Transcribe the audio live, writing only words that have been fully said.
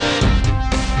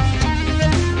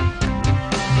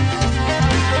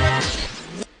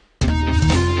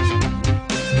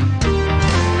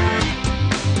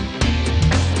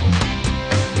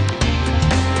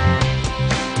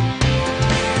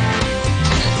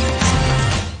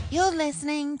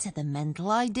listening to the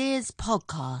Mental Ideas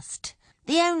Podcast,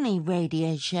 the only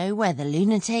radio show where the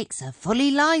lunatics are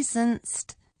fully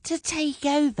licensed to take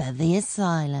over the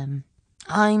asylum.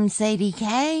 I'm Sadie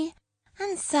Kaye,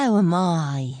 and so am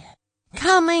I.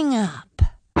 Coming up.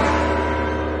 Now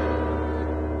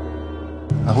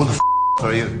who the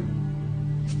are you?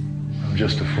 I'm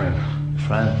just a friend.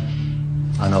 Friend?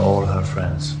 I know all her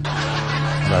friends. And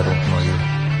I don't know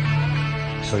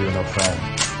you. So you're no friend.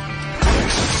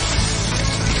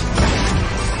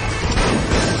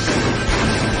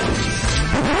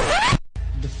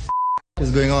 What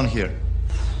is going on here?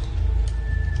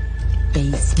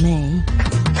 Face me.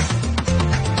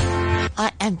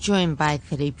 I am joined by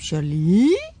Philippe Joly,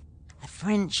 a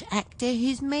French actor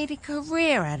who's made a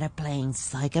career out of playing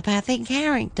psychopathic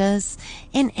characters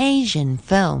in Asian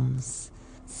films.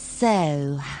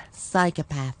 So,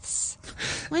 psychopaths,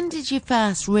 when did you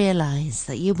first realise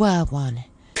that you were one?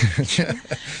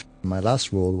 My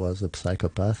last role was a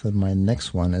psychopath, and my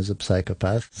next one is a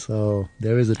psychopath. So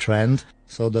there is a trend.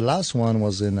 So the last one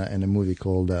was in a movie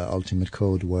called Ultimate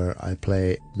Code, where I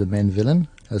play the main villain.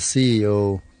 A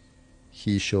CEO,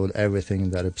 he showed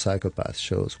everything that a psychopath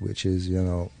shows, which is,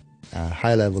 a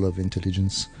high level of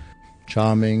intelligence,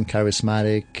 charming,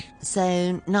 charismatic.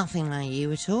 So nothing like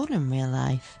you at all in real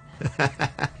life?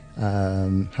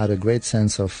 Had a great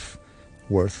sense of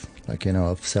worth,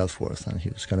 of self-worth, and he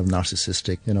was kind of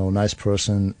narcissistic, nice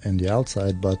person in the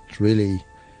outside, but really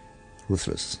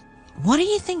ruthless. What do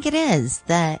you think it is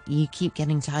that you keep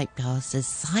getting typecast as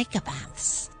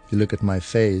psychopaths? If you look at my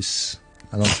face,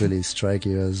 I don't really strike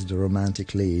you as the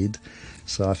romantic lead,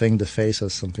 so I think the face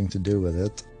has something to do with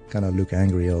it. Kind of look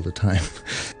angry all the time.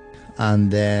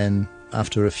 And then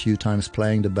after a few times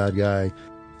playing the bad guy,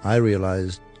 I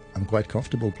realized I'm quite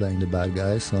comfortable playing the bad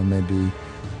guy, so maybe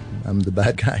I'm the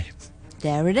bad guy.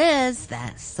 There it is,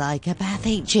 that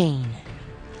psychopathic gene.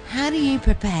 How do you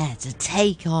prepare to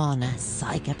take on a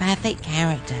psychopathic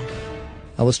character?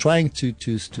 I was trying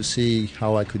to see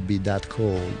how I could be that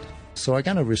cold. So I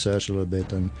kind of researched a little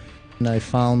bit, and I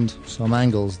found some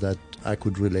angles that I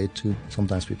could relate to.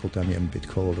 Sometimes people tell me I'm a bit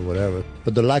cold or whatever.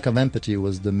 But the lack of empathy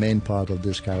was the main part of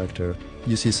this character.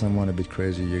 You see someone a bit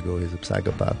crazy, you go, he's a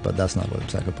psychopath, but that's not what a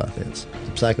psychopath is.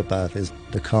 The psychopath is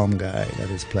the calm guy that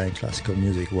is playing classical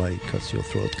music while he cuts your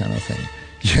throat kind of thing.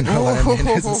 You know what I mean?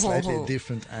 It's a slightly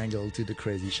different angle to the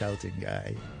crazy shouting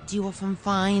guy. Do you often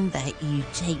find that you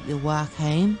take your work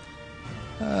home?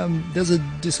 There's a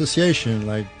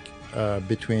dissociation,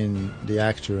 between the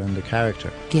actor and the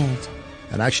character. Good.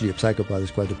 And actually a psychopath is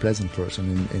quite a pleasant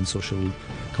person in social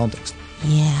context.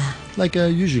 Yeah.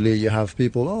 Usually you have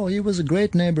people, he was a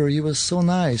great neighbor, he was so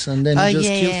nice, and then he just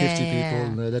killed 50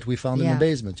 people that we found in the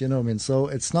basement, you know what I mean? So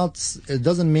it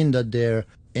doesn't mean that they're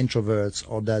introverts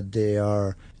or that they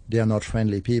are not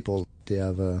friendly people. They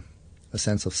have a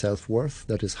sense of self-worth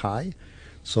that is high,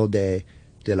 so they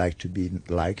like to be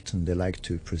liked, and they like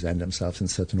to present themselves in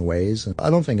certain ways. I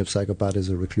don't think a psychopath is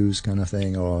a recluse kind of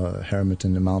thing or a hermit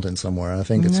in the mountain somewhere. I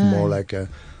think it's more like a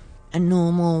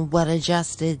normal,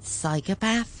 well-adjusted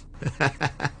psychopath?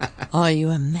 Are you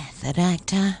a method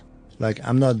actor?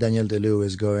 I'm not Daniel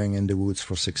Day-Lewis going in the woods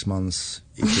for 6 months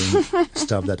eating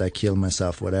stuff that I kill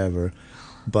myself, whatever.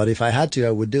 But if I had to,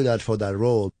 I would do that for that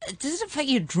role. Does it affect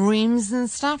your dreams and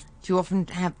stuff? Do you often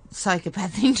have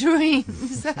psychopathic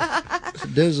dreams?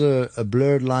 There's a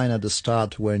blurred line at the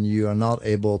start when you are not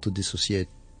able to dissociate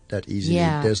that easily.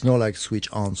 Yeah. There's no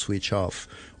switch on, switch off,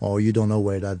 or you don't know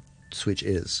where that switch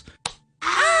is.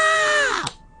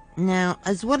 Ah! Now,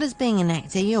 as well as being an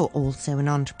actor, you're also an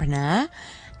entrepreneur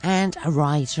and a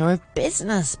writer of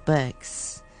business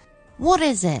books. What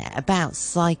is it about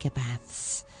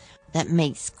psychopaths that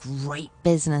makes great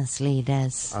business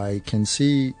leaders? I can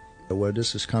see where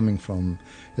this is coming from,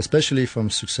 especially from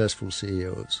successful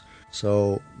CEOs.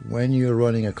 So when you're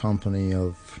running a company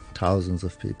of thousands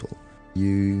of people,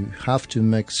 you have to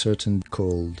make certain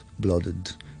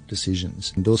cold-blooded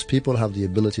decisions. And those people have the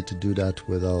ability to do that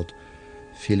without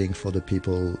feeling for the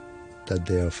people that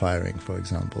they are firing, for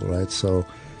example, right? So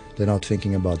they're not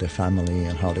thinking about their family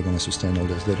and how they're going to sustain all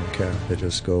this. They don't care. They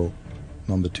just go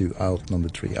number 2 out, number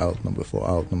 3 out, number 4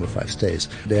 out, number 5 stays.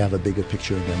 They have a bigger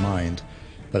picture in their mind.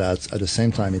 But at the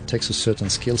same time, it takes a certain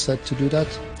skill set to do that.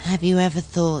 Have you ever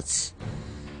thought,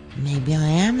 maybe I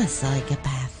am a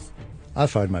psychopath? I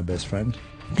fired my best friend.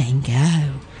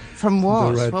 Bingo. From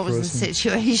what? Right what was person. The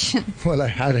situation? Well, I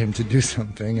had him to do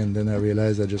something, and then I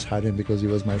realized I just had him because he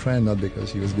was my friend, not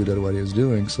because he was good at what he was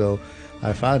doing. So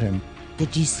I fired him.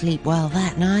 Did you sleep well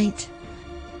that night?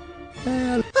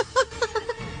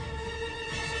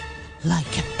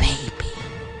 Like a baby.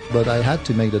 But I had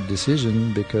to make that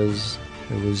decision because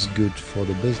It was good for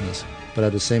the business. But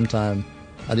at the same time,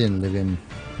 I didn't live in,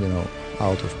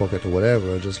 out of pocket or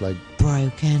whatever, just like...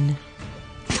 Broken.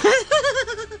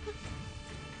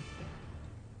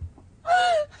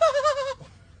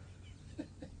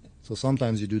 So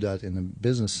sometimes you do that in a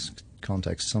business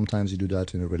context, sometimes you do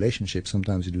that in a relationship,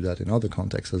 sometimes you do that in other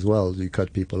contexts as well. You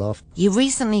cut people off. You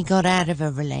recently got out of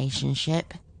a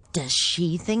relationship. Does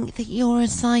she think that you're a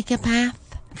psychopath?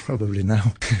 Probably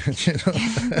now.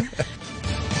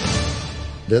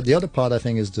 The other part, I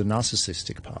think, is the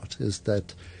narcissistic part, is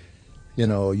that,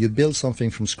 you build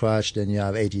something from scratch, then you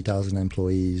have 80,000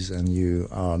 employees and you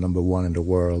are number one in the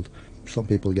world. Some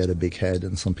people get a big head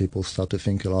and some people start to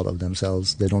think a lot of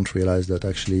themselves. They don't realize that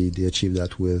actually they achieve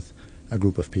that with a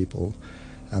group of people,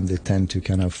 and they tend to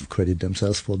kind of credit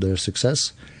themselves for their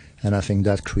success. And I think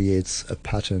that creates a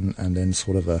pattern and then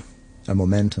sort of a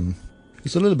momentum.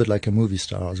 It's a little bit like a movie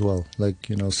star as well.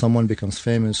 Like, someone becomes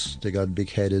famous, they got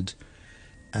big-headed,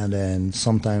 and then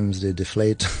sometimes they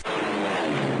deflate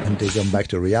and they come back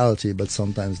to reality, but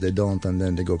sometimes they don't, and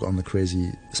then they go on a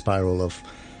crazy spiral of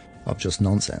just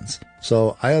nonsense.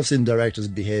 So I have seen directors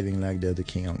behaving like they're the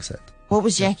king on set. What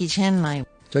was Jackie Chan like?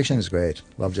 Jackie Chan is great.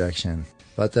 Love Jackie Chan.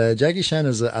 But Jackie Chan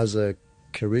has a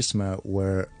charisma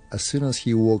where as soon as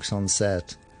he walks on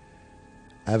set,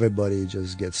 everybody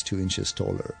just gets 2 inches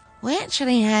taller. We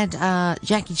actually had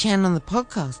Jackie Chan on the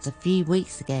podcast a few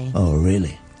weeks ago. Oh,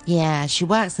 really? Yeah, she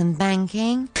works in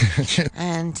banking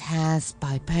and has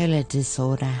bipolar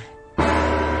disorder.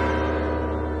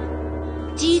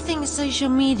 Do you think social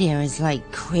media is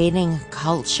like creating a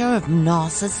culture of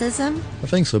narcissism? I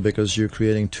think so, because you're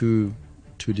creating two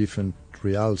different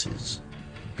realities.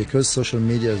 Because social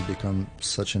media has become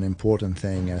such an important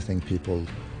thing, I think people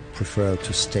prefer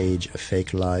to stage a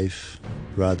fake life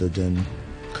rather than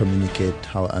communicate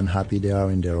how unhappy they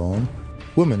are in their own.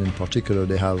 Women in particular,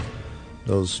 they have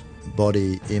those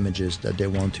body images that they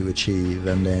want to achieve,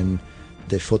 and then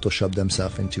they Photoshop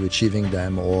themselves into achieving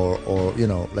them, or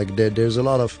like there's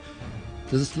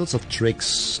lots of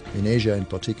tricks. In Asia in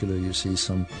particular, you see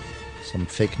some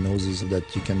fake noses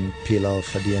that you can peel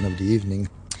off at the end of the evening.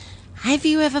 Have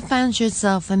you ever found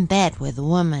yourself in bed with a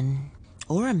woman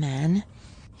or a man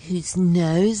whose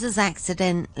nose is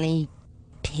accidentally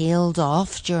peeled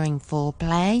off during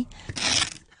foreplay?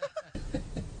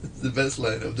 It's the best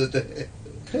line of the day.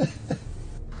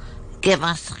 Give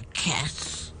us a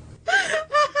kiss.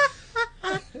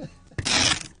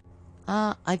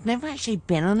 I've never actually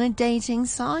been on a dating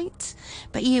site,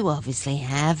 but you obviously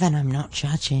have, and I'm not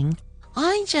judging.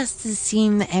 I just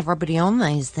assume that everybody on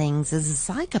those things is a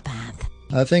psychopath.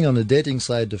 I think on the dating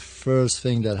site, the first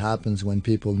thing that happens when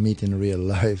people meet in real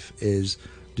life is,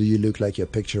 do you look like your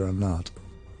picture or not?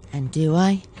 And do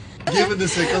I? Given the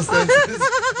circumstances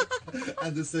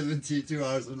and the 72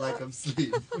 hours of lack of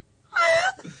sleep.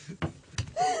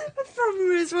 The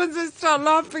problem is, once I start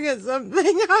laughing at something,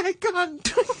 I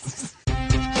can't.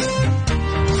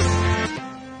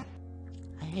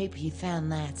 I hope you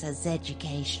found that as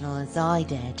educational as I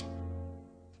did.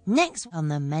 Next on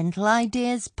the Mental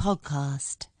Ideas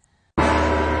podcast.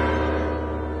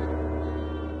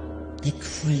 The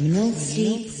Criminal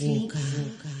Sleepwalker.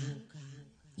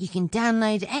 You can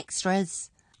download extras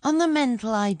on the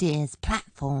Mental Ideas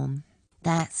platform.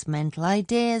 That's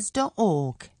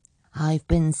mentalideas.org. I've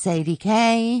been Sadie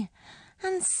Kaye,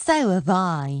 and so have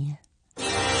I.